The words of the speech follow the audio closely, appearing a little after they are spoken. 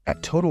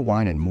At Total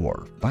Wine &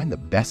 More, find the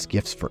best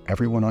gifts for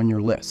everyone on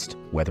your list,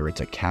 whether it's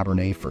a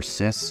Cabernet for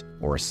sis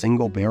or a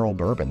single barrel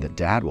bourbon that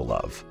Dad will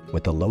love.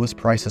 With the lowest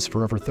prices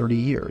for over 30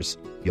 years,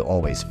 you'll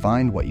always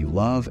find what you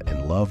love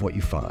and love what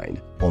you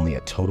find. Only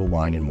at Total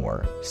Wine &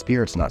 More.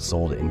 Spirits not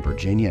sold in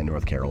Virginia and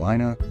North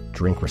Carolina.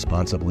 Drink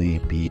responsibly.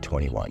 Be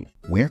 21.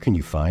 Where can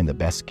you find the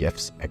best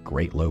gifts at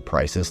great low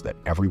prices that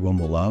everyone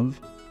will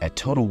love? At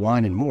Total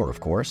Wine & More,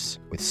 of course.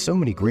 With so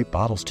many great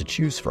bottles to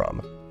choose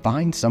from.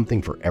 Find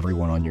something for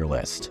everyone on your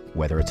list,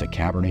 whether it's a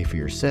Cabernet for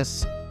your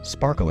sis,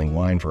 sparkling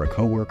wine for a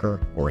coworker,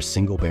 or a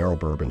single barrel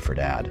bourbon for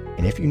Dad.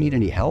 And if you need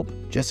any help,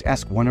 just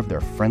ask one of their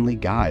friendly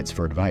guides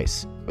for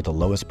advice. With the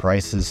lowest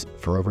prices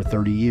for over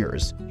 30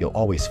 years, you'll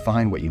always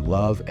find what you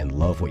love and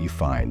love what you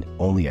find.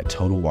 Only at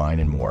Total Wine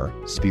 & More.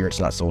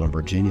 Spirits not sold in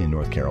Virginia and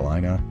North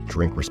Carolina.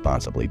 Drink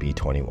responsibly. Be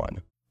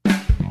 21.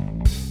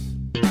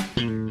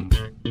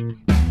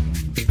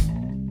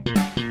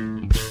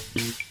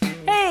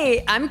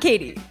 Hey, I'm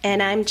Katie.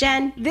 And I'm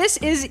Jen. This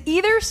is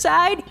Either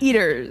Side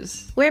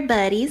Eaters. We're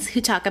buddies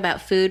who talk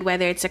about food,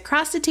 whether it's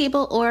across the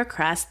table or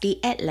across the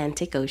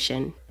Atlantic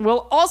Ocean.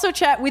 We'll also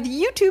chat with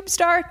YouTube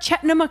star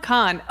Chetna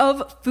McCann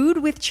of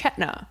Food with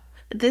Chetna.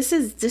 This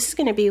is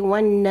going to be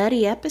one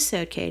nutty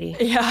episode, Katie.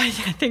 Yeah, I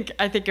think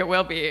it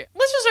will be.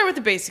 Let's just start with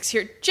the basics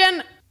here.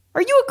 Jen,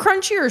 are you a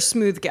crunchy or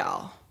smooth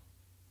gal?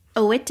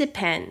 Oh, it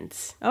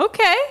depends.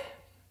 Okay.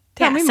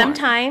 Tell me more.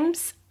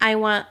 Sometimes I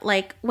want,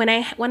 when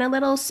I want a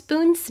little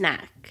spoon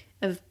snack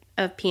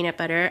of peanut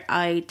butter,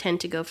 I tend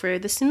to go for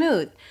the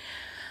smooth.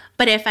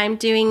 But if I'm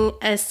doing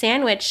a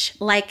sandwich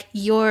like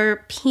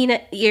your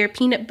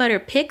peanut butter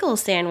pickle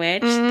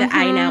sandwich that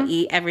I now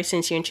eat ever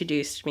since you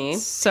introduced me.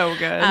 So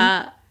good.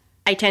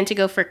 I tend to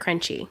go for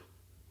crunchy.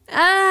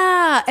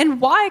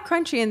 And why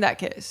crunchy in that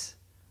case?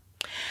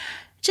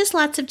 Just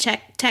lots of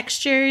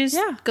textures.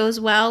 Yeah. Goes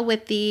well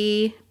with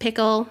the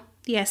pickle,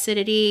 the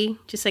acidity,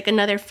 just like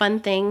another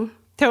fun thing.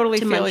 Totally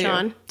to feel munch you.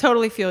 On.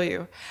 Totally feel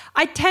you.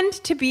 I tend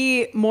to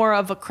be more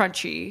of a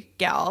crunchy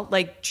gal,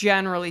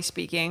 generally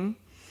speaking.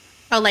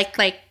 Oh,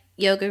 like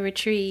yoga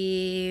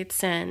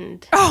retreats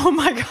and... Oh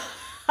my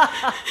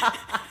God.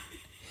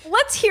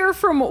 Let's hear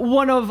from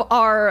one of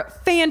our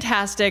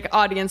fantastic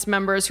audience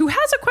members who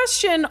has a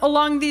question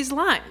along these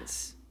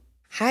lines.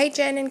 Hi,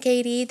 Jen and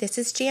Katie. This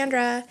is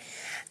Chandra.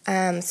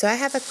 So I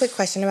have a quick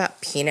question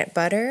about peanut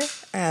butter.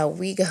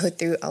 We go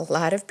through a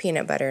lot of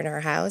peanut butter in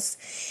our house.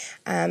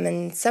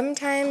 And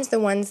sometimes the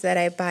ones that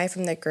I buy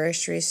from the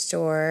grocery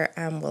store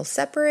will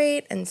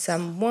separate and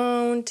some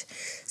won't.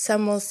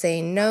 Some will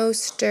say no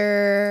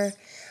stir.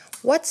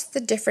 What's the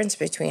difference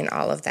between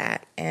all of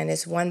that? And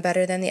is one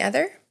better than the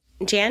other?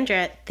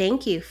 Chandra,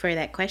 thank you for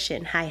that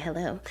question. Hi,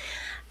 hello.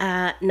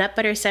 Nut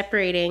butter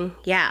separating.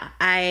 Yeah,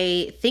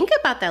 I think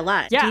about that a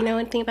lot. Yeah. Do you know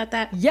anything about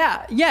that?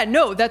 Yeah,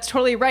 no, that's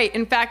totally right.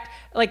 In fact,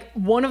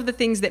 one of the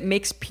things that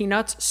makes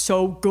peanuts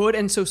so good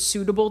and so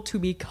suitable to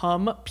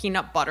become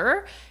peanut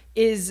butter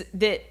is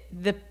that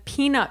the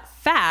peanut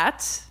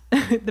fat,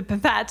 the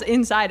fats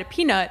inside a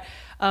peanut,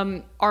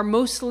 are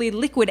mostly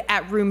liquid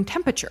at room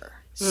temperature.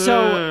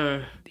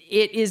 So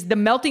it is the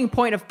melting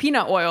point of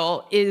peanut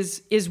oil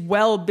is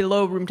well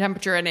below room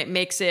temperature, and it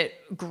makes it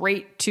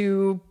great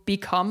to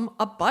become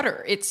a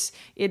butter.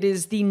 It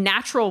is the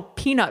natural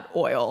peanut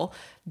oil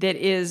that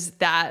is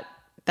that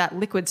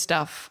liquid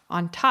stuff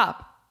on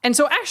top. And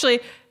so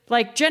actually,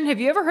 Jen, have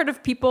you ever heard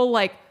of people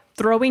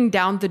throwing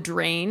down the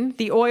drain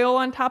the oil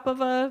on top of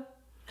a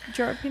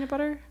jar of peanut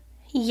butter?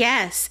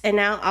 Yes, and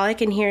now all I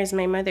can hear is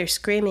my mother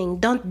screaming,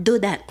 "Don't do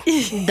that.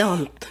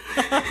 Don't."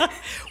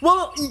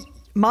 Well,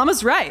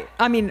 Mama's right.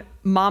 I mean,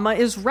 Mama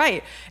is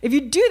right. If you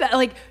do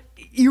that,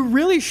 you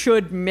really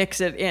should mix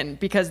it in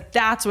because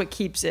that's what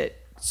keeps it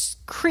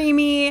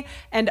creamy.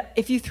 And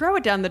if you throw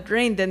it down the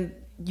drain, then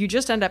you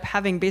just end up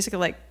having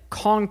basically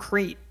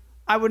concrete.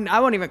 I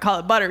won't even call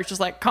it butter. It's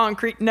just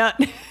concrete nut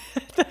at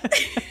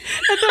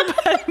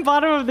the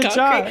bottom of the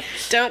jar.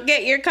 Don't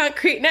get your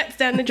concrete nuts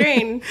down the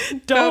drain.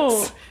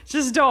 Don't.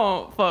 Just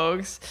don't,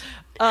 folks.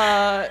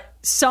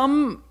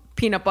 Some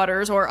peanut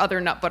butters or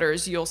other nut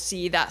butters, you'll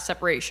see that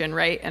separation,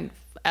 right? And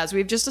as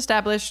we've just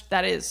established,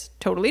 that is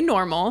totally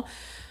normal.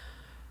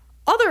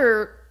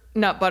 Other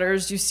nut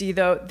butters you see,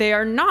 though, they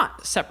are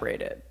not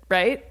separated,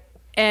 right?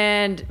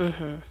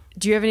 And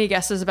do you have any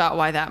guesses about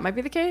why that might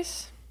be the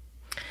case?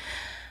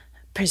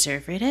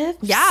 Preservatives?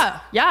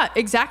 Yeah,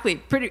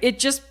 exactly. It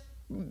just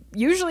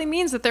usually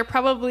means that they're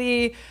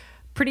probably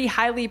pretty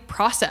highly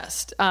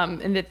processed,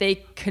 and that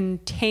they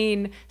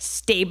contain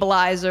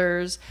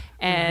stabilizers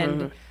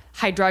and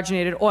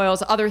hydrogenated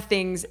oils, other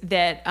things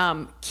that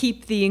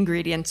keep the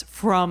ingredients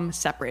from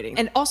separating.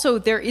 And also,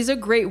 there is a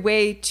great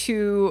way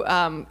to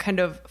kind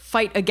of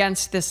fight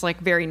against this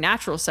very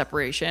natural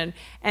separation,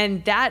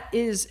 and that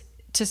is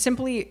to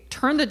simply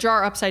turn the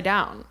jar upside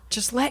down.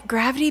 Just let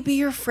gravity be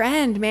your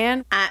friend,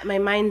 man. My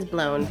mind's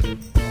blown.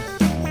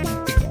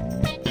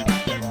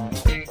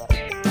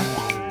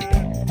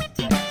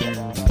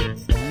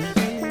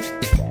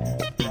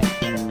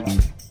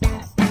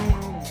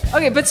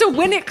 Okay, but so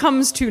when it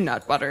comes to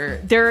nut butter,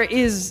 there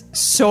is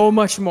so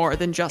much more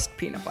than just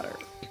peanut butter.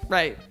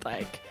 right?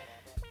 Like,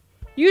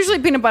 usually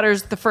peanut butter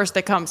is the first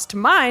that comes to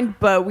mind,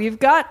 but we've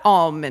got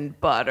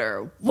almond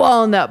butter,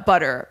 walnut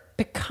butter,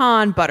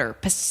 pecan butter,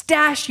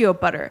 pistachio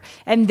butter,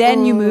 and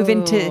then you move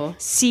into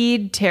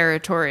seed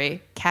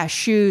territory: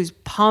 cashews,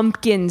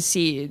 pumpkin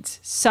seeds,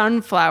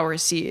 sunflower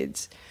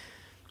seeds.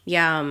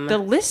 Yum. The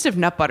list of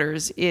nut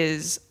butters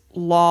is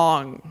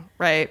long,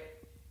 right?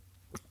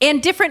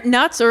 And different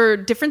nuts or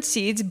different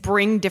seeds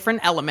bring different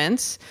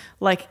elements.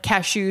 Like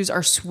cashews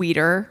are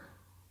sweeter.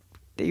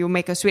 You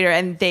make a sweeter,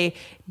 and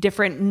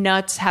different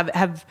nuts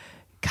have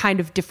kind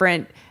of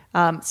different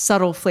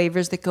subtle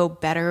flavors that go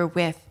better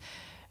with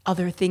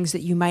other things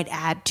that you might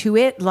add to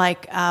it,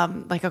 like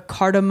a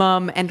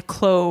cardamom and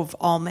clove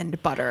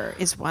almond butter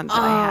is one that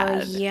I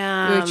had,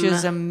 yum. which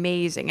is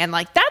amazing. And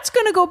like that's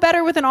going to go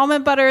better with an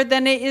almond butter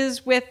than it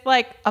is with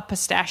like a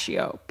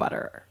pistachio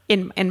butter,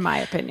 in my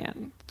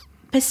opinion.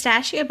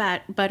 Pistachio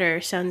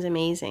butter sounds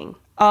amazing.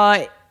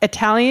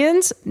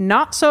 Italians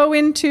not so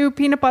into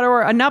peanut butter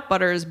or nut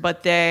butters,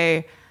 but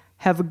they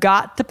have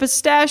got the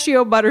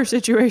pistachio butter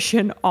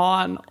situation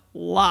on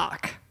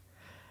lock.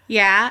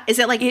 Yeah, is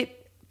it like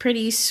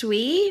pretty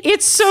sweet?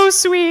 It's so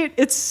sweet.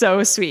 It's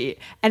so sweet.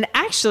 And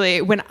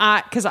actually,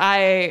 because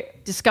I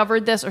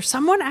discovered this, or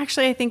someone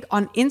actually, I think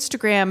on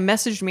Instagram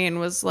messaged me and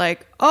was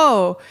like,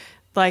 oh,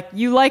 like,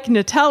 you like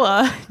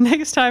Nutella.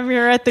 Next time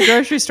you're at the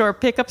grocery store,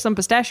 pick up some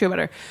pistachio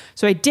butter.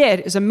 So I did.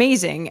 It was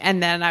amazing.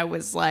 And then I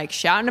was like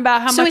shouting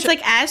about how much. So it's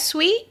like as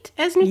sweet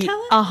as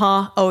Nutella?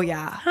 Uh-huh. Oh,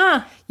 yeah.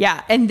 Huh.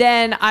 Yeah. And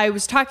then I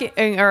was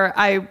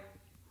I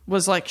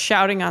was like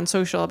shouting on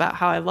social about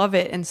how I love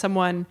it. And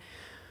someone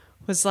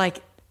was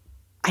like,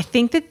 I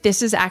think that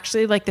this is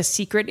actually like the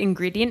secret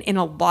ingredient in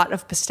a lot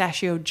of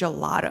pistachio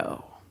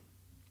gelato.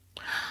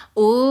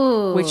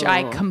 Ooh. Which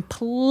I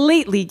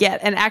completely get.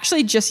 And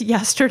actually just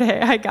yesterday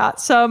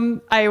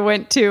I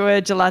went to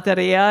a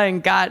gelateria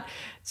and got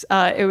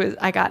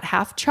I got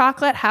half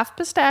chocolate, half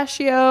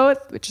pistachio,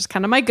 which is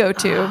kind of my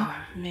go-to. Oh,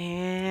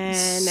 man.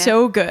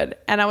 So good.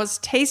 And I was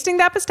tasting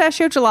that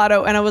pistachio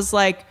gelato and I was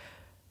like,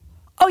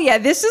 oh yeah,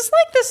 this is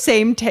like the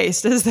same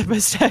taste as the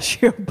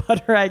pistachio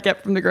butter I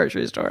get from the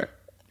grocery store.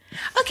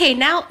 Okay,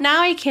 now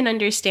I can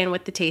understand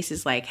what the taste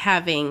is like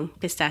having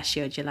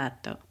pistachio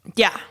gelato.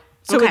 Yeah.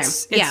 So Okay,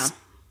 it's yeah.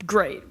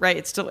 great, right?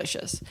 It's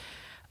delicious.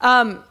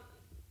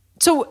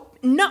 So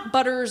nut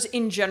butters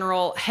in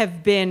general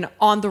have been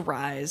on the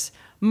rise.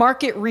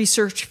 Market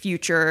Research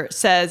Future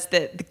says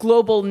that the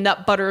global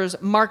nut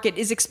butters market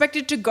is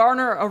expected to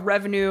garner a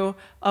revenue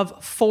of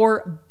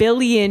 $4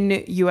 billion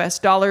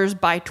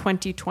by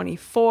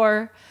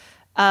 2024.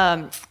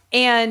 And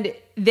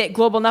that the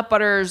global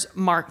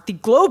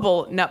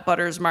nut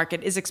butters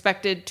market is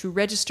expected to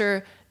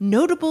register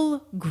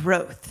notable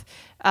growth.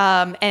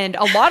 And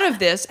a lot of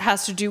this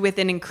has to do with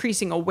an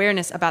increasing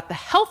awareness about the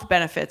health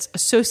benefits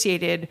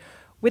associated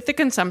with the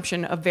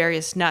consumption of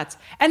various nuts.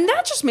 And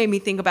that just made me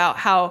think about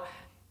how,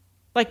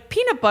 like,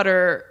 peanut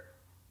butter,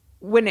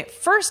 when it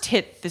first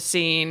hit the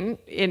scene,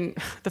 no,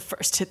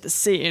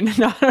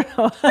 I don't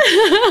know.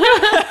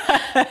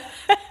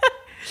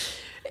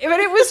 But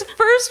it was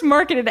first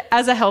marketed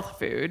as a health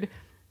food.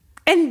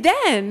 And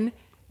then,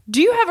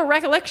 do you have a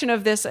recollection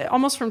of this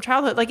almost from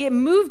childhood? Like, it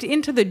moved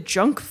into the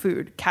junk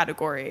food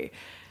category.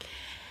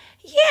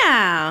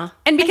 Yeah.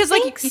 And because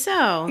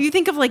so. You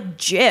think of like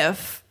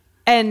Jif,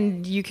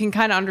 and you can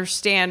kind of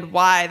understand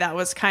why that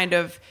was kind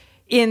of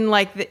in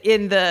like the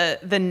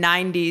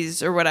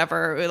 90s or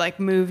whatever, it like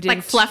moved like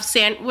into fluff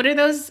what are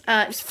those?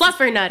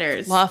 Fluffer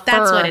nutters. Fluffer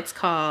That's what it's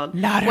called.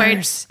 Nutters. Where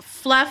it's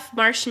fluff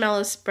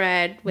marshmallow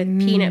spread with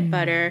peanut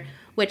butter,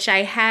 which I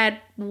had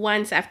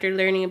once after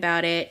learning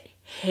about it.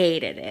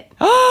 Hated it.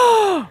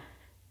 What?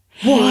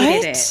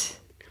 Hated it.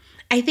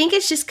 I think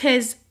it's just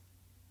because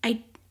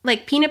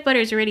like peanut butter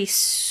is already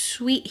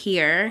sweet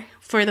here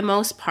for the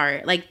most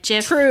part. Like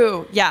Jif.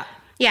 True. Yeah.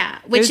 Yeah.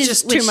 Which is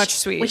just too much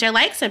sweet. Which I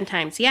like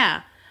sometimes.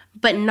 Yeah.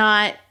 But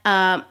not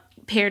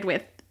paired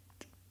with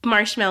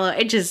marshmallow.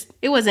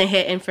 It wasn't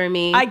hitting for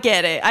me. I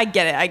get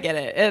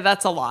it.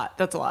 That's a lot.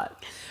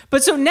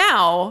 But so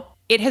now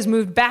it has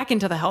moved back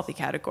into the healthy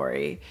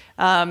category.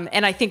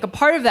 And I think a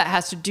part of that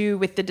has to do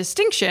with the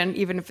distinction,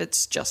 even if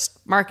it's just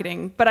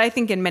marketing, but I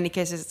think in many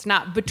cases it's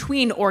not,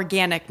 between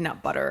organic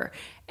nut butter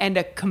and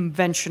a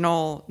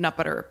conventional nut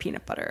butter or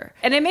peanut butter.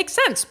 And it makes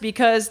sense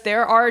because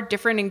there are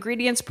different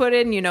ingredients put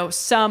in. You know,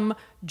 some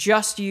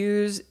just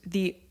use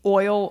the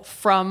oil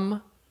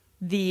from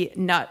the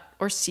nut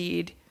or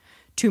seed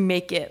to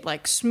make it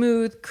like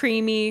smooth,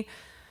 creamy.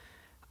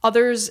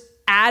 Others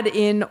add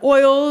in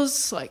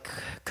oils like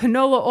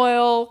canola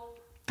oil,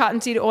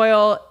 cottonseed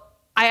oil.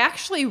 I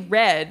actually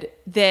read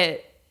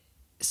that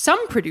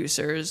some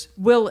producers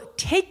will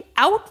take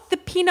out the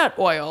peanut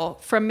oil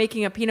from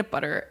making a peanut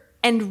butter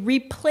and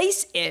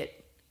replace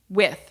it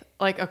with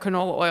like a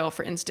canola oil,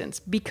 for instance,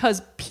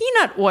 because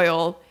peanut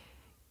oil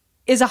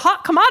is a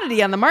hot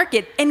commodity on the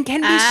market and can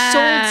be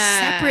sold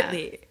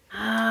separately.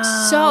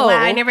 Wow,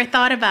 I never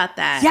thought about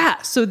that. Yeah,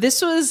 so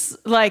this was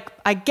like,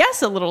 I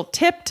guess, a little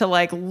tip to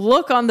like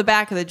look on the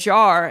back of the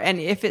jar, and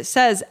if it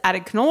says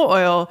added canola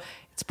oil,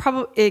 it's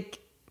probably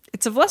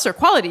it's of lesser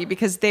quality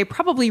because they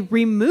probably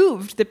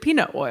removed the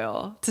peanut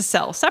oil to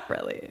sell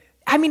separately.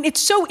 I mean,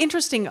 it's so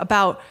interesting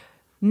about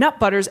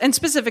nut butters, and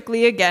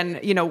specifically, again,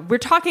 we're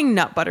talking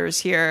nut butters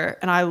here,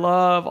 and I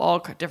love all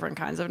different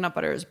kinds of nut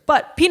butters,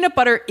 but peanut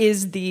butter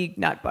is the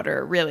nut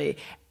butter, really.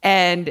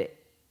 And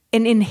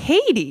in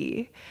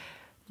Haiti,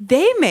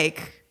 they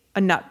make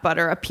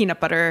a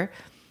peanut butter,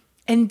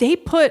 and they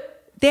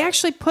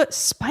actually put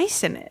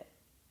spice in it.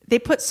 They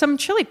put some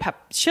chili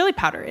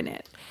powder in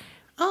it.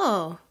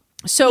 Oh.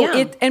 So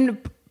yeah. and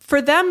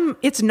for them,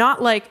 it's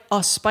not like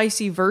a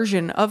spicy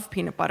version of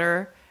peanut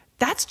butter.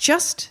 That's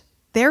just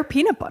their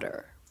peanut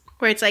butter.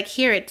 Where it's like,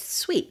 here it's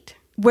sweet.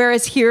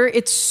 Whereas here,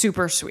 it's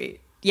super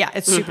sweet. Yeah,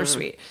 it's super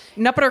sweet.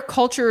 Nut butter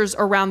cultures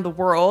around the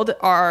world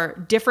are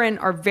different,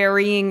 are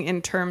varying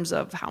in terms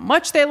of how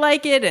much they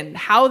like it and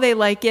how they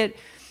like it.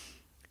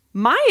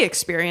 My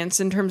experience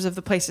in terms of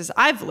the places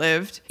I've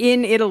lived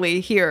in Italy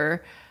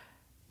here,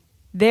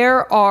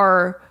 there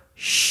are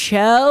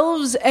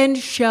shelves and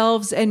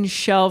shelves and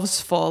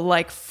shelves full,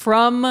 like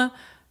from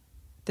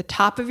the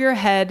top of your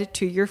head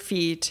to your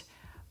feet,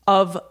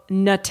 of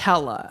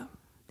Nutella.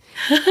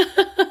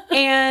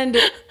 And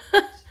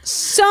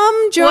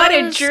some jars... What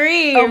a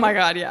dream. Oh my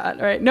God, yeah.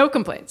 All right, no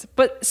complaints.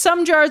 But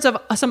some jars of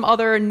some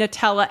other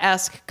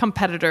Nutella-esque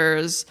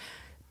competitors,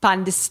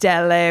 Pan di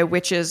Stelle,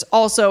 which is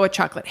also a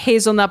chocolate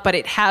hazelnut, but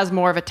it has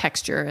more of a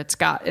texture. It's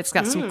got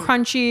some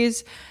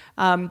crunchies.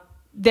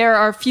 There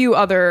are a few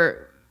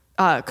other...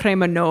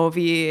 Crema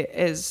Novi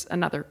is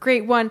another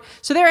great one.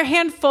 So there are a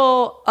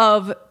handful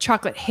of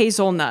chocolate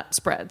hazelnut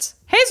spreads.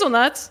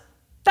 Hazelnuts,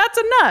 that's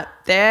a nut.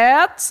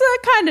 That's a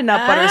kind of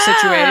nut butter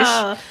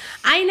situation.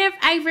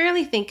 I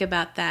rarely think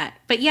about that.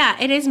 But yeah,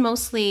 it is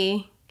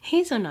mostly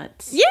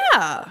hazelnuts.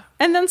 Yeah.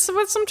 And then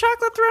with some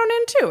chocolate thrown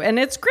in too. And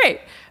it's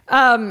great.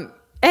 And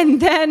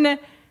then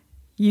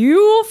you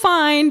will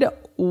find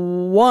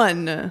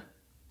one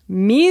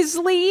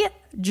measly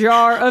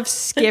jar of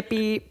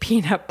Skippy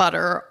peanut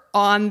butter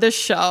on the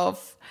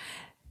shelf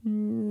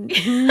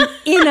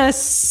in a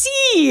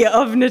sea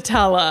of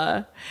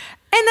Nutella.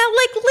 And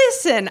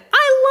listen,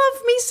 I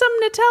love me some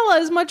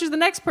Nutella as much as the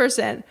next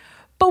person.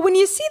 But when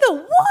you see the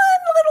one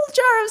little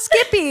jar of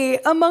Skippy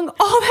among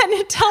all that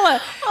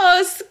Nutella,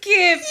 oh,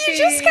 Skippy, you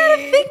just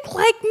gotta think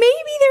like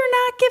maybe they're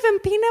not giving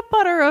peanut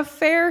butter a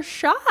fair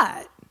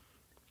shot.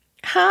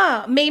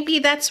 Huh, maybe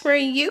that's where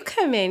you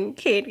come in,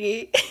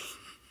 Katie.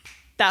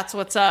 That's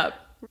what's up.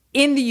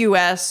 In the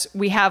US,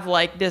 we have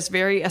like this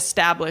very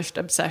established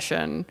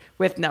obsession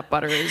with nut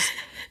butters.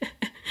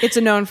 It's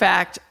a known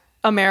fact.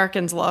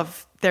 Americans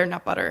love their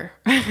nut butter,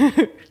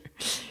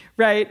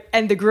 right?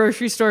 And the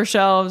grocery store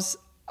shelves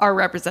are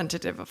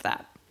representative of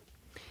that.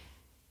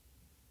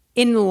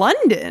 In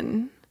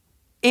London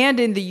and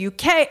in the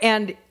UK,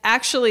 and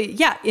actually,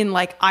 in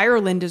like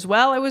Ireland as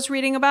well, I was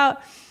reading about,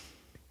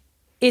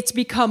 it's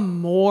become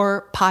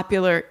more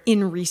popular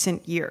in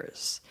recent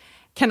years.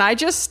 Can I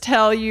just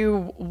tell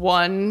you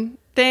one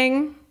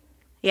thing?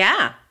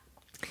 Yeah.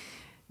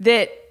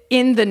 That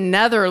in the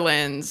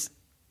Netherlands,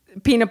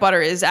 peanut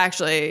butter is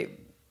actually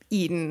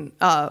eaten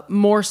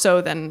more so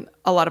than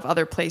a lot of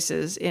other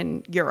places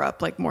in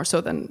Europe, like more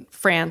so than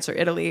France or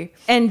Italy.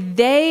 And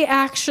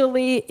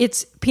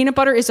peanut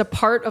butter is a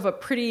part of a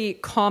pretty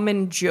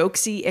common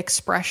jokesy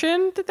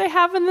expression that they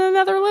have in the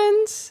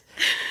Netherlands.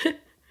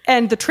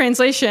 And the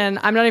translation,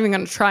 I'm not even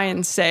going to try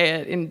and say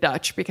it in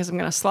Dutch because I'm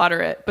going to slaughter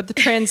it. But the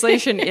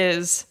translation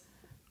is,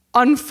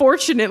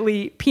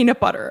 unfortunately, peanut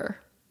butter.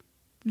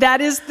 That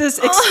is this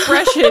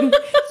expression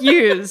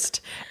used.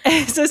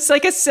 It's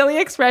like a silly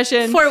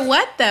expression. For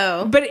what,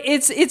 though? But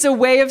it's a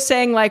way of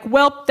saying like,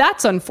 well,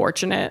 that's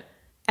unfortunate.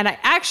 And I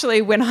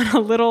actually went on a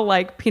little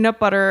like peanut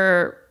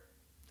butter,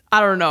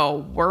 I don't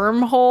know,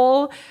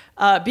 wormhole.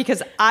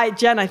 Because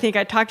Jen, I think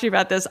I talked to you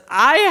about this.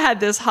 I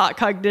had this hot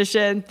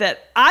cognition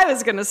that I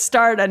was going to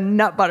start a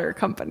nut butter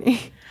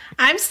company.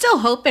 I'm still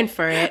hoping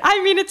for it.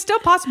 I mean, it's still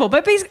possible,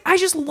 but basically, I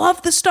just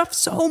love the stuff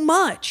so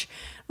much.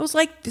 I was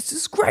like, this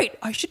is great.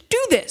 I should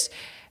do this.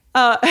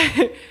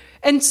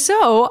 And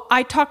so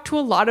I talked to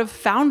a lot of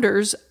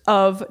founders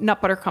of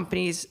nut butter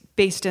companies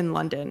based in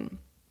London.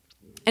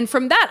 And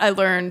from that, I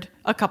learned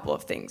a couple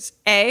of things.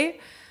 A,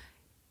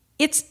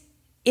 it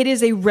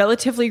is a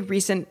relatively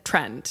recent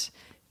trend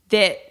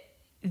that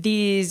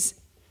these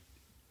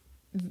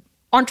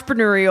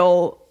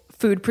entrepreneurial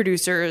food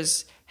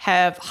producers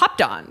have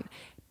hopped on.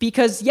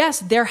 Because, yes,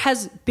 there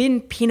has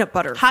been peanut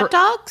butter. Hot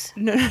dogs?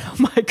 No, oh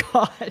my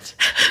God.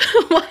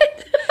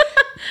 What?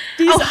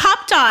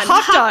 Hopped on.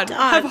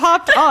 Have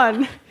hopped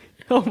on.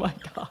 Oh my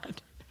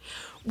God.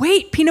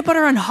 Wait, peanut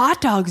butter on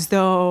hot dogs,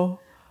 though.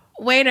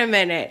 Wait a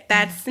minute.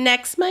 That's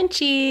next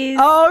Munchies.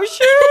 Oh,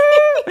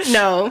 shoot.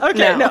 No.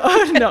 Okay,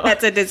 no.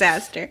 That's a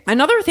disaster.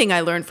 Another thing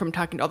I learned from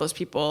talking to all those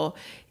people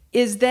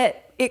is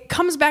that it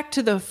comes back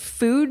to the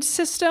food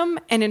system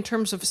and in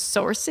terms of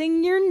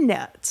sourcing your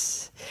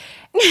nuts.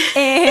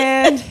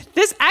 And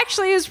this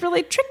actually is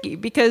really tricky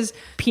because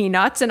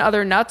peanuts and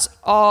other nuts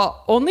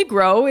only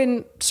grow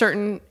in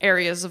certain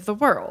areas of the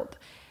world.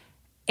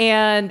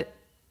 And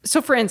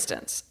so, for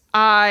instance,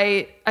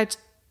 I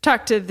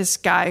talked to this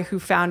guy who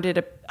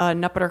founded a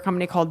nut butter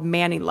company called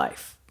Manny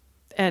Life.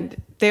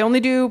 And they only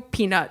do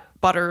peanut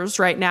butters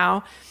right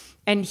now.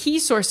 And he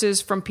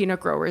sources from peanut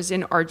growers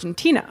in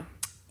Argentina.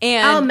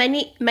 And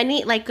many,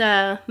 like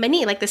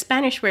the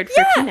Spanish word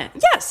for peanut.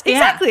 Yes,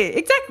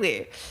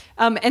 exactly.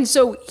 And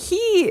so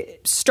he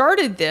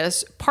started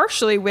this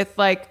partially with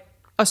like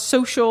a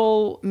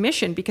social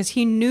mission because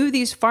he knew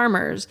these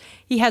farmers.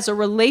 He has a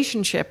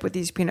relationship with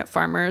these peanut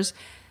farmers,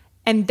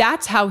 and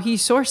that's how he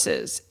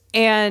sources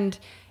and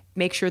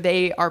make sure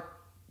they are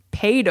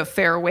paid a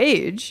fair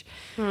wage.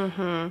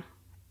 Mm-hmm.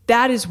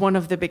 That is one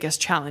of the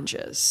biggest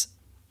challenges.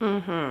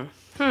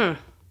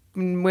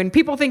 Mm-hmm. When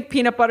people think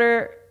peanut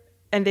butter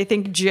and they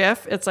think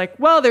Jif, it's like,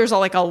 well, there's a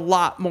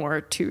lot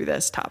more to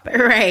this topic.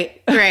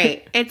 Right.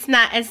 It's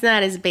not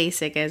as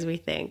basic as we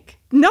think.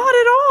 Not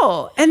at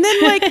all. And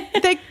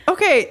then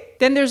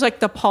then there's like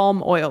the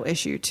palm oil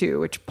issue too,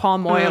 which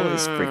palm oil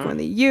is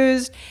frequently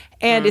used,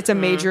 and it's a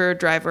major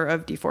driver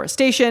of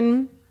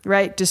deforestation,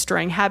 right?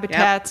 Destroying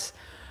habitats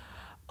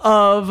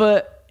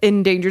of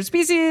endangered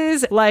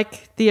species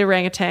like the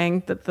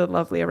orangutan, the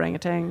lovely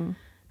orangutan.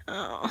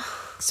 Oh.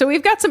 So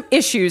we've got some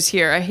issues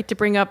here. I hate to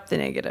bring up the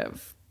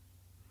negative.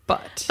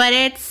 But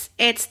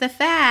it's the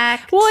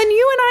fact. Well, and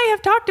you and I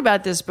have talked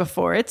about this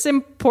before. It's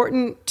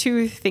important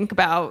to think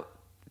about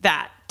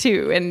that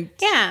too. And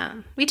yeah,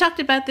 we talked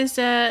about this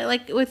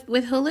like with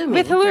halloumi.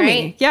 With halloumi,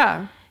 right?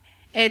 yeah.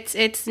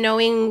 It's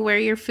knowing where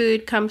your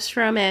food comes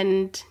from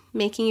and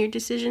making your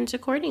decisions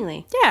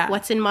accordingly. Yeah.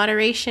 What's in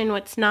moderation,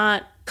 what's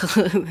not.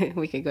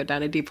 We could go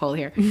down a deep hole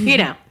here. You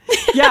know.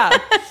 Yeah.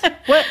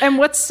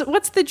 What's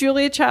the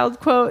Julia Child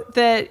quote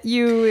that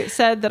you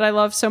said that I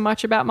love so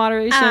much about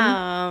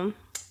moderation?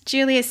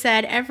 Julia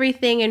said,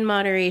 everything in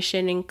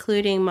moderation,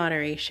 including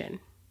moderation.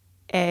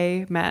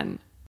 Amen.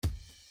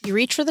 You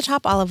reach for the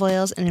top olive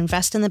oils and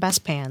invest in the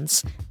best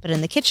pans. But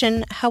in the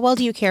kitchen, how well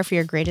do you care for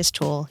your greatest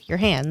tool, your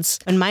hands?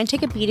 When mine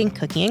take a beating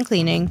cooking and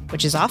cleaning,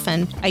 which is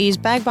often, I use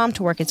Bag Balm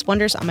to work its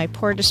wonders on my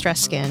poor,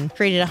 distressed skin.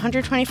 Created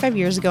 125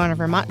 years ago on a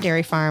Vermont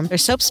dairy farm, their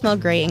soaps smell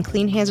great and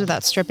clean hands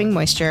without stripping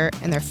moisture,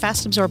 and their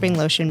fast-absorbing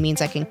lotion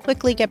means I can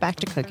quickly get back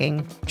to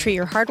cooking. Treat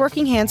your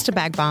hardworking hands to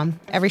Bag Balm,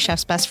 every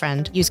chef's best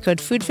friend. Use code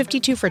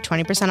FOOD52 for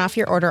 20% off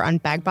your order on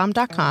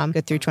bagbalm.com,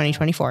 good through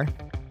 2024.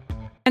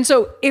 And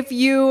so if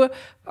you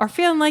are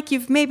feeling like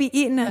you've maybe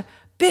eaten a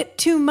bit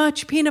too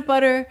much peanut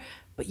butter,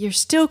 but you're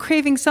still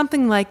craving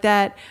something like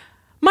that,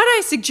 might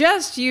I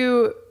suggest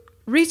you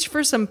reach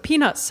for some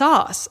peanut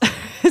sauce?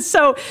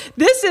 So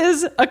this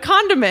is a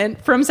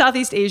condiment from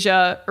Southeast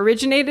Asia,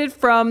 originated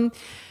from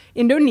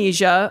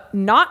Indonesia,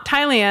 not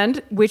Thailand,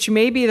 which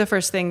may be the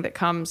first thing that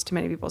comes to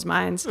many people's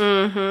minds.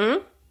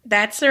 Mm-hmm.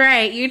 That's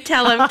right. You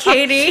tell him,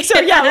 Katie. So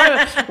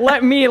yeah,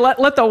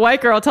 let the white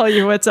girl tell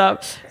you what's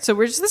up. So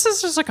this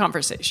is just a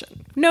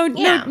conversation. No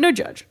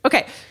judge.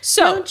 Okay,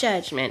 so no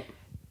judgment.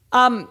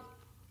 I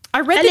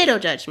read a little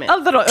judgment. A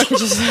little.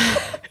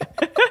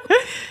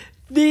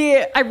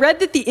 Okay, I read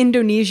that the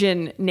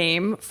Indonesian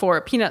name for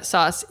peanut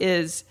sauce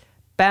is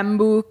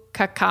bambu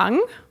kacang.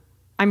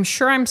 I'm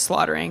sure I'm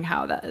slaughtering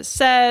how that is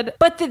said,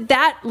 but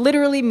that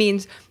literally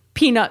means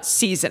peanut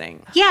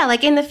seasoning. Yeah,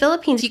 like in the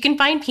Philippines, you can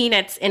find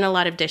peanuts in a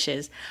lot of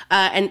dishes.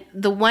 And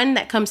the one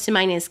that comes to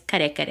mind is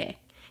kare kare.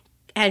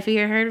 Have you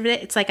ever heard of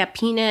it? It's like a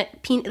peanut.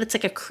 It's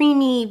like a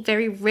creamy,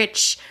 very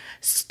rich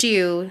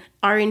stew,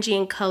 orangey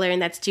in color,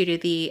 and that's due to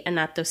the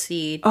annatto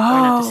seed or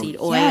annatto seed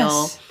oil.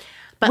 Yes.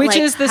 But which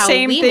is the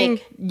same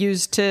thing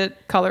used to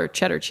color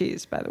cheddar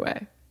cheese, by the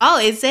way. Oh,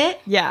 is it?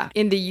 Yeah.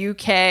 In the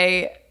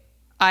UK,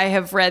 I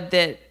have read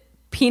that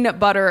peanut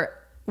butter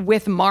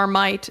with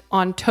Marmite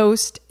on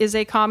toast is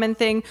a common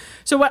thing.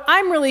 So what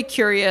I'm really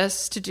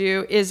curious to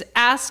do is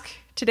ask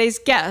today's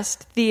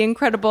guest, the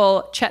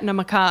incredible Chetna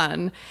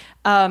Makan,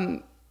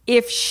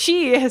 if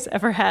she has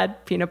ever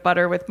had peanut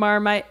butter with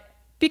Marmite,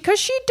 because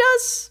she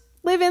does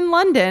live in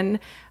London,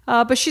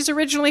 but she's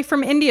originally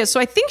from India. So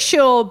I think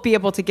she'll be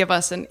able to give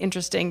us an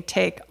interesting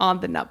take on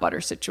the nut butter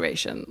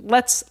situation.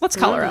 Let's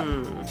call her up.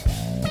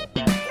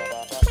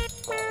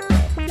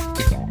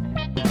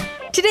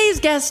 Today's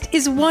guest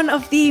is one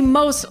of the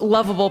most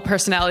lovable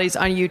personalities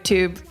on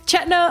YouTube,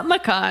 Chetna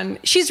Makan.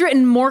 She's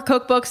written more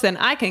cookbooks than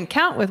I can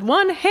count with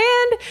one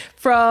hand,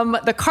 from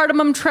The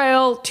Cardamom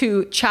Trail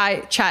to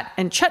Chai, Chat,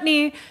 and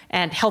Chutney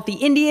and Healthy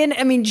Indian.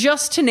 I mean,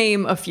 just to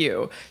name a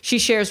few. She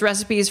shares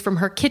recipes from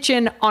her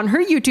kitchen on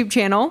her YouTube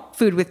channel,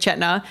 Food with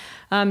Chetna.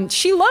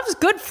 She loves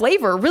good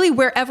flavor, really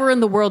wherever in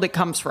the world it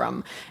comes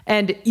from.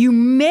 And you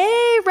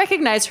may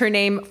recognize her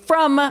name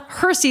from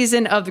her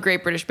season of The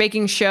Great British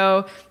Baking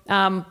Show,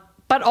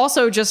 but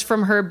also just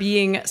from her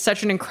being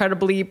such an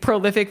incredibly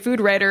prolific food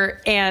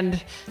writer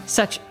and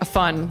such a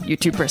fun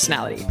YouTube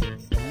personality.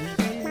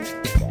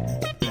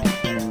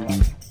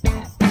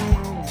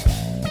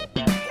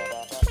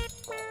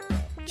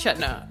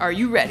 Chetna, are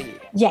you ready?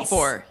 Yes.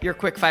 For your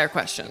quick fire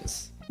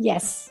questions?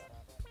 Yes.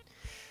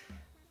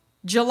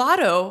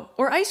 Gelato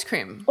or ice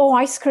cream? Oh,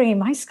 ice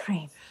cream.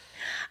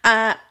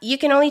 You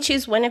can only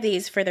choose one of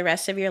these for the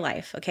rest of your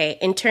life, okay?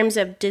 In terms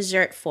of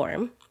dessert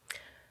form,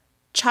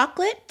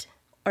 chocolate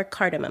or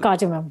cardamom?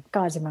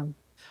 Cardamom.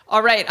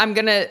 All right, I'm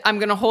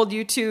gonna hold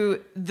you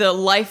to the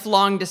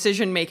lifelong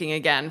decision making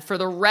again. For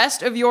the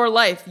rest of your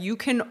life, you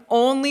can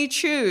only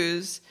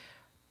choose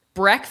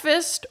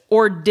breakfast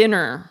or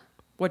dinner.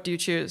 What do you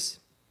choose?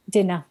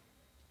 Dinner.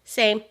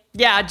 Same.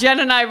 Yeah, Jen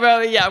and I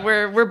both. Yeah,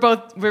 we're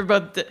both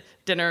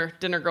dinner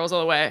girls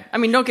all the way. I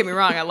mean, don't get me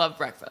wrong, I love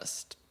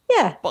breakfast.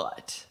 Yeah.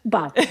 But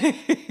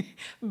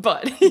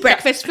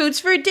Breakfast foods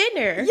for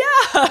dinner.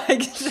 Yeah,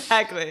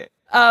 exactly.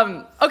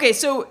 Okay,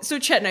 so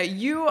Chetna,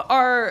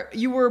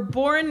 you were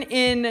born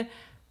in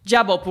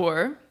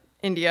Jabalpur,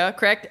 India,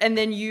 correct? And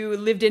then you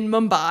lived in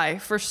Mumbai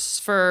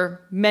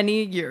for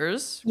many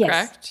years, yes.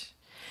 Correct?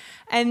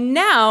 And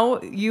now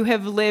you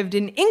have lived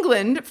in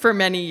England for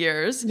many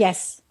years.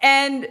 Yes.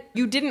 And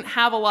you didn't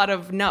have a lot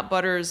of nut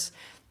butters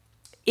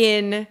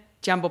in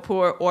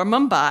Jabalpur or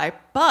Mumbai,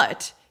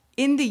 but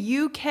in the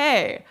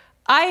UK,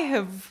 I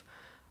have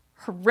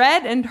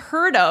read and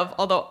heard of,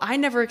 although I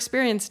never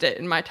experienced it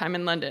in my time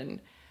in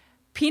London,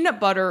 peanut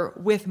butter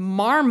with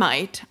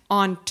Marmite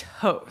on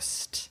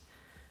toast.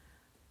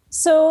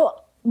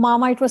 So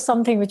Marmite was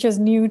something which was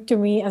new to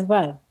me as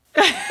well,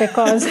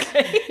 because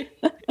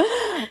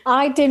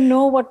I didn't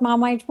know what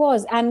Marmite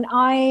was. And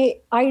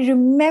I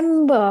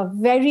remember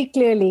very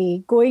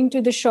clearly going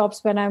to the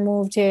shops when I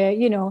moved here,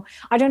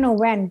 I don't know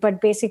when,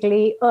 but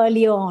basically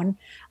early on.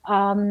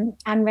 And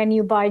when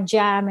you buy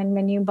jam and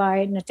when you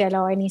buy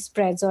Nutella or any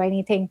spreads or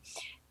anything,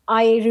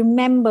 I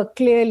remember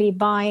clearly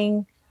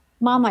buying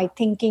Marmite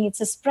thinking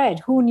it's a spread.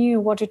 Who knew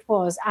what it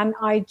was? And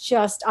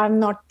I'm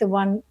not the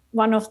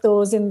one of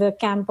those in the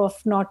camp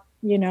of not,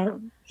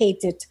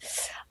 hate it.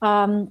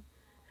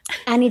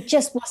 And it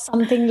just was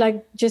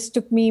something just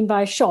took me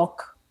by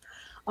shock.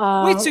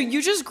 Wait, so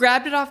you just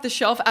grabbed it off the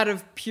shelf out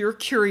of pure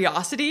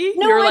curiosity?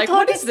 No, I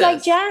thought it's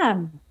like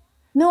jam.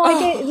 No, I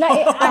did.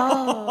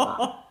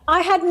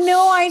 I had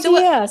no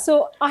idea.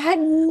 So I had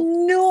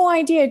no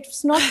idea. It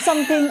was not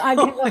something I'd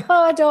ever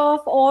heard of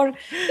or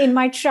in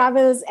my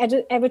travels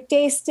ever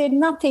tasted.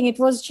 Nothing. It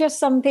was just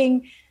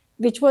something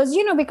which was,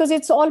 because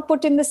it's all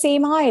put in the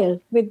same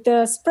aisle with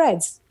the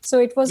spreads. So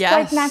it was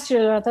quite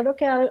natural. I thought,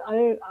 okay,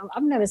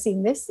 I've never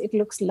seen this. It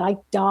looks like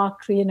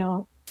dark,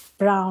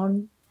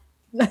 brown.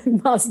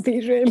 It must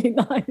be really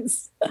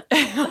nice.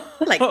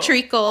 Like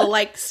treacle,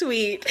 like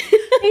sweet.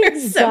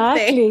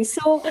 Exactly.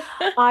 So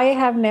I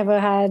have never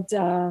had,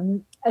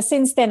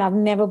 since then, I've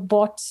never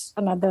bought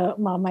another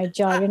Marmite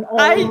jar in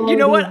all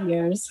these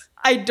years.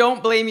 I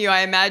don't blame you.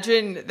 I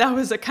imagine that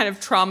was a kind of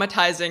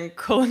traumatizing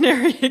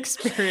culinary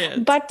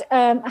experience. But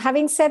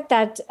having said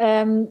that,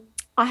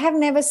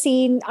 I've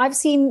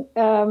seen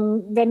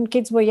when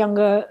kids were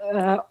younger,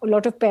 a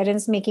lot of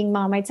parents making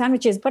Marmite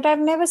sandwiches, but I've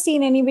never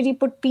seen anybody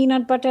put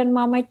peanut butter and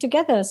Marmite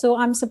together. So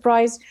I'm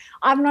surprised.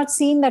 I've not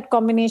seen that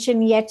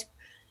combination yet.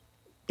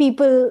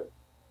 People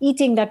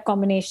eating that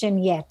combination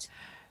yet.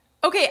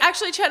 Okay,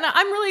 actually, Chetna,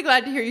 I'm really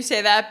glad to hear you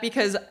say that,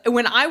 because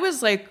when I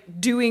was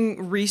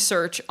doing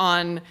research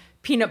on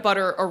peanut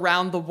butter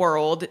around the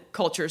world,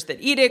 cultures that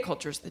eat it,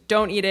 cultures that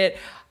don't eat it,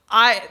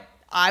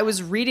 I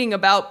was reading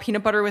about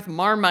peanut butter with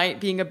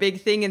Marmite being a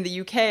big thing in the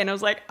UK, and I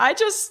was like, I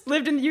just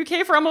lived in the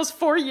UK for almost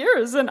 4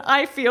 years, and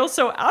I feel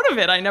so out of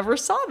it. I never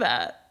saw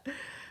that.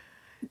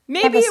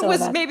 Maybe it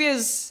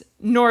was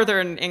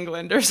Northern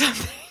England or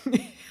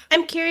something.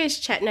 I'm curious,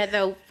 Chetna,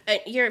 though,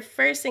 your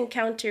first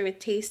encounter with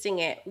tasting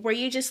it, were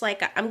you just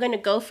like, I'm going to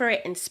go for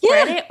it and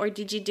spread it? Or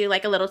did you do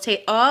a little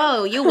taste?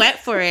 Oh, you went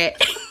for it.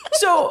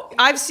 So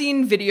I've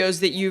seen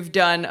videos that you've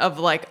done of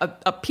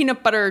a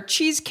peanut butter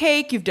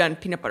cheesecake. You've done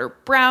peanut butter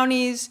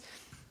brownies,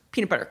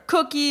 peanut butter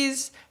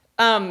cookies.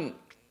 Talk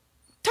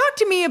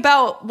to me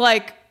about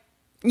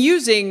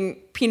using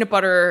peanut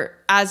butter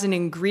as an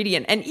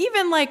ingredient, and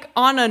even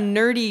on a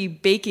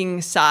nerdy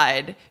baking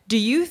side, do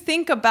you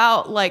think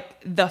about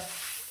the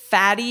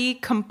fatty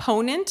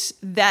component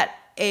that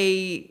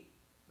a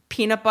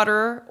peanut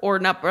butter or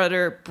nut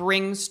butter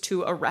brings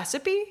to a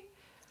recipe?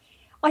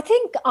 I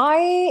think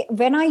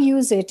when I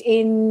use it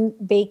in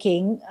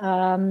baking,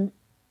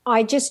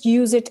 I just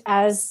use it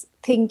as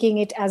thinking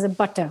it as a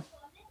butter.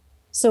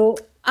 So,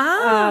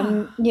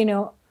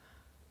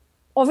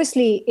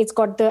 obviously it's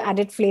got the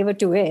added flavor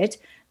to it,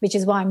 which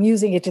is why I'm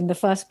using it in the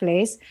first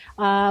place.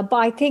 But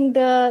I think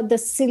the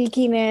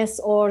silkiness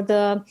or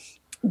the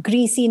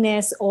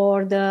greasiness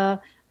or the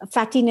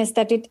fattiness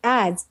that it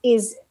adds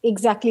is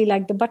exactly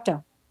like the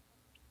butter.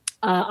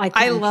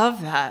 I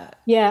love that.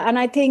 Yeah, and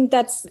I think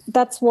that's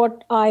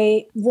what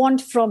I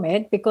want from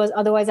it, because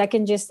otherwise I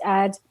can just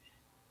add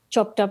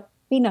chopped up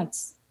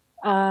peanuts,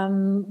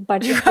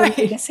 but it won't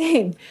be the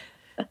same.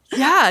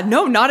 Yeah,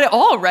 no, not at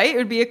all, right? It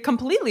would be a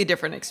completely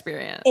different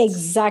experience.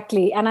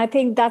 Exactly, and I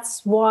think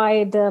that's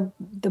why the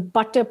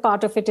butter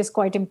part of it is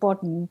quite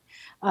important,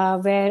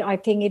 where I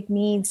think it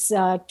needs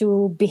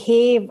to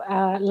behave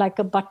like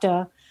a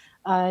butter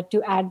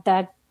to add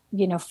that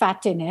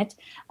fat in it.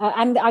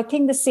 And I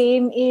think the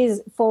same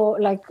is for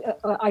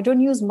I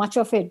don't use much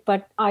of it,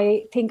 but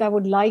I think I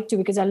would like to,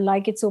 because I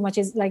like it so much,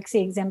 is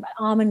say example,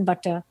 almond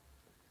butter.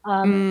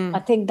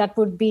 I think that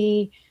would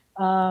be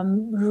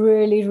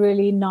really,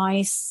 really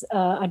nice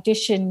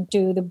addition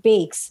to the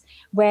bakes,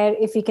 where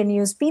if we can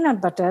use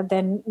peanut butter,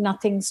 then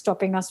nothing's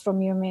stopping us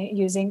from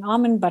using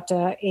almond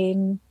butter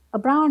in a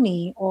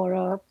brownie or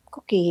a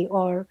cookie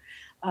or,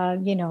 a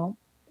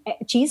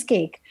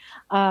cheesecake.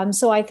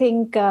 So I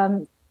think,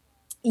 I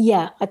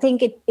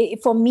think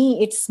it for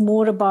me, it's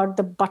more about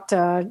the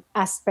butter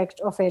aspect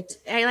of it.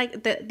 I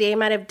like the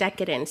amount of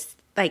decadence,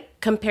 like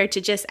compared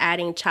to just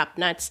adding chopped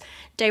nuts.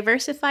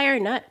 Diversify our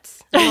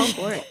nuts. I'm all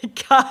for it.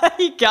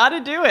 You gotta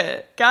do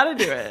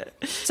it.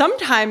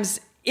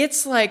 Sometimes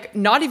it's like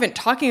not even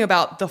talking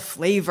about the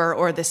flavor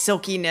or the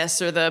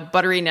silkiness or the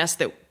butteriness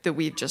that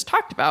we've just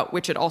talked about,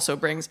 which it also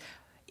brings.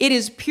 It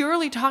is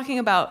purely talking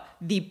about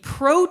the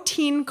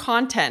protein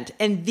content.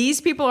 And these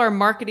people are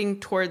marketing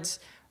towards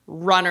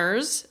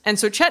runners. And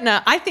so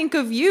Chetna, I think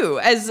of you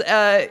as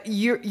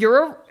you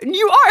are,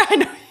 I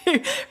know,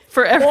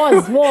 for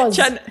everyone. Was.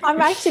 I'm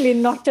actually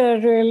not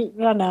a real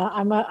runner.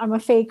 I'm a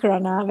fake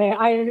runner.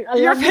 I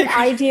love the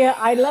idea.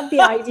 I love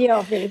the idea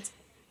of it.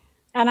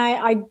 And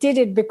I did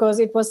it because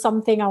it was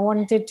something I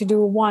wanted to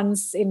do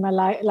once in my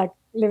life, like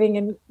living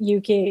in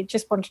UK,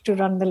 just wanted to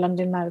run the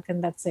London Marathon.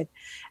 That's it.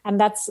 And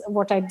that's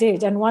what I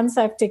did. And once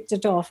I've ticked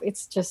it off,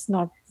 it's just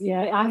not,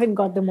 I haven't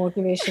got the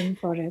motivation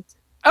for it.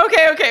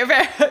 Okay,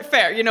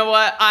 fair. You know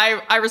what?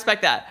 I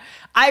respect that.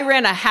 I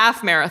ran a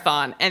half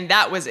marathon and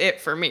that was it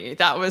for me.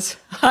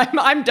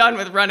 I'm done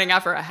with running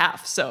after a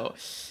half. So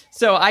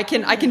I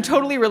can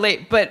totally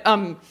relate. But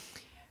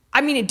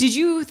did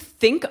you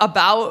think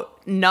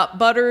about nut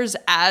butters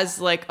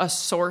as like a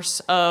source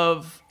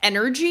of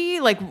energy?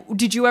 Like,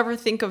 did you ever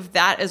think of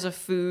that as a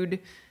food,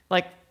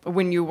 like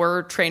when you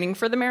were training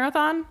for the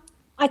marathon?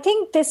 I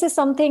think this is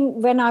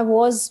something when I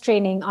was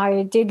training,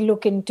 I did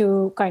look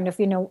into kind of,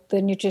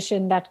 the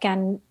nutrition that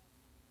can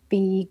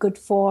be good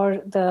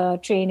for the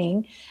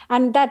training.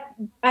 And that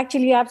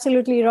actually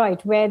absolutely right,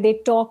 where they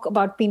talk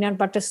about peanut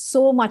butter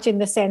so much in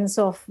the sense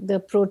of the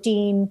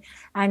protein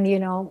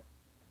and,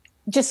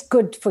 just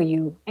good for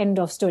you, end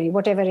of story,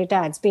 whatever it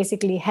adds,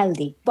 basically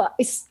healthy. But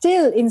it's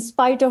still, in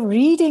spite of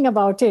reading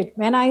about it,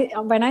 when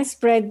I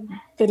spread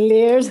the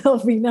layers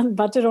of peanut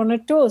butter on a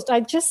toast, I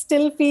just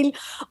still feel,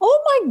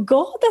 oh my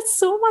God, that's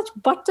so much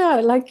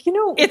butter. Like,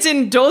 it's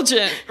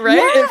indulgent, right?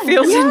 Yeah, it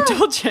feels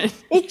indulgent.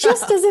 It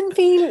just doesn't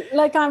feel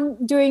like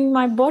I'm doing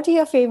my body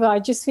a favor. I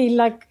just feel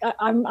like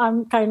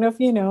I'm kind of,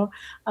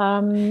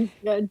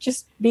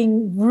 just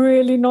being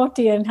really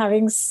naughty and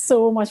having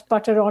so much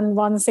butter on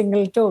one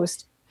single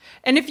toast.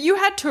 And if you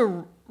had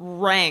to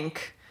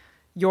rank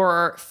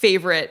your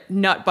favorite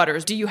nut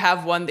butters, do you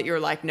have one that you're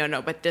like,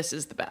 no, but this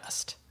is the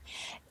best?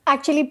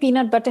 Actually,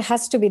 peanut butter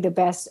has to be the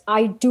best.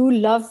 I do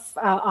love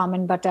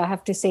almond butter, I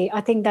have to say.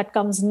 I think that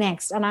comes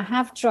next. And I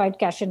have tried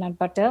cashew nut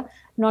butter,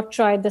 not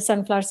tried the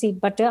sunflower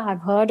seed butter.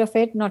 I've heard of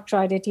it, not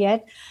tried it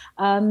yet.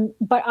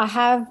 But I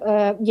have,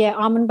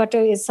 almond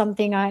butter is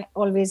something I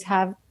always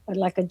have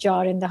like a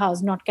jar in the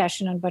house, not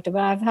cashew nut butter,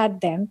 but I've had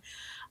them.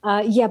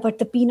 But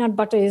the peanut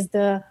butter is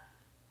the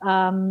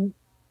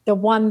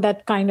one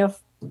that kind of,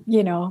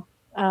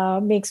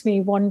 makes me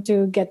want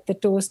to get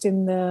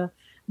the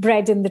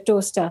bread in the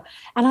toaster.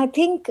 And I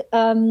think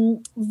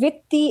with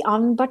the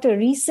almond butter,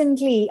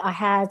 recently I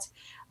had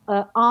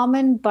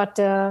almond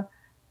butter,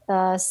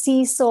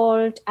 sea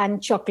salt,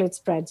 and chocolate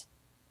spread.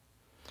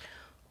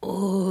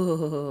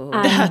 Oh,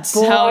 that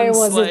sounds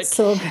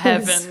like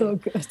heaven. So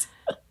good.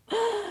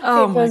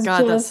 Oh my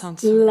God, that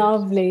sounds so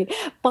lovely. Good.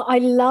 But I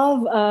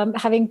love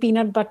having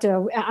peanut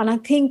butter, and I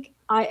think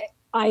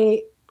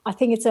I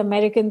think it's an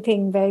American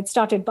thing where it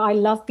started, but I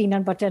love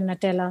peanut butter and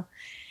Nutella.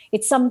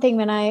 It's something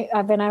when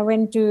I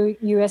went to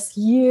US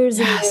years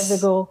and years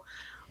ago,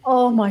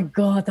 oh my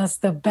God, that's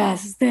the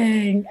best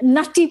thing.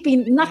 Nutty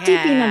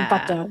peanut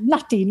butter.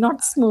 Nutty,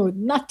 not smooth.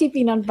 Nutty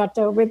peanut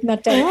butter with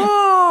Nutella.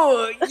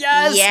 Oh,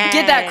 yes.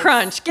 Get that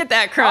crunch.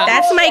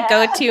 That's my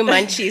go-to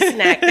munchie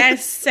snack.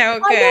 That's so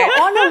good. I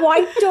know, on a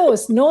white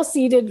toast, no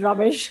seeded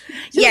rubbish.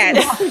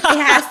 Yes, it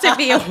has to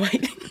be a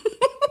white.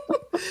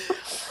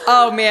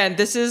 Oh man,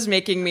 this is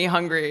making me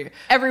hungry.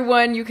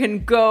 Everyone, you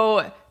can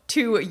go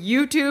to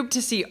YouTube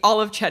to see all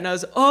of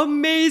Chetna's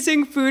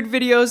amazing food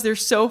videos. They're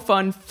so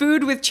fun.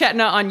 Food with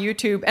Chetna on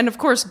YouTube. And of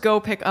course, go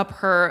pick up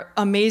her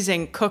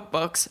amazing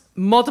cookbooks,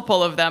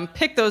 multiple of them.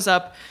 Pick those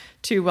up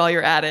too while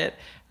you're at it.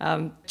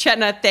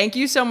 Chetna, thank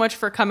you so much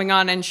for coming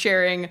on and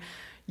sharing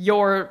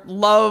your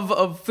love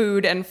of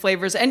food and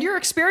flavors and your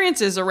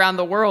experiences around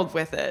the world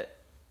with it.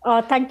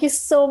 Thank you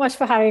so much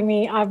for having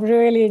me. I've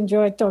really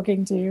enjoyed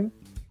talking to you.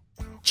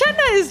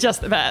 Chetna is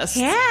just the best.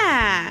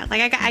 Yeah.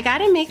 Like I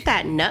gotta make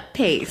that nut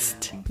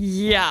paste.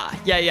 Yeah.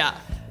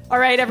 All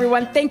right,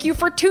 everyone. Thank you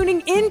for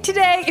tuning in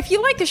today. If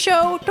you like the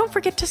show, don't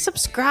forget to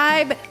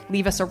subscribe,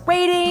 leave us a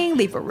rating,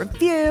 leave a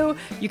review.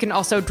 You can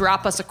also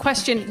drop us a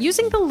question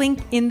using the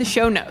link in the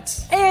show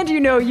notes. And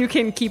you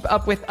can keep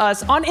up with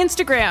us on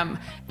Instagram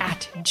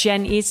at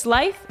Jen Eats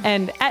Life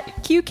and at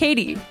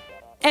QKatie.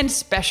 And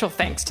special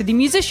thanks to the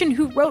musician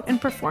who wrote and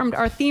performed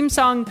our theme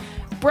song,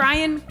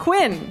 Brian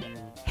Quinn.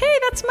 hey,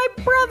 that's my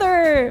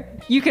brother.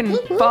 You can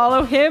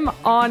follow him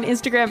on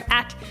Instagram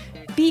at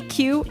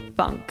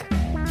BQFunk.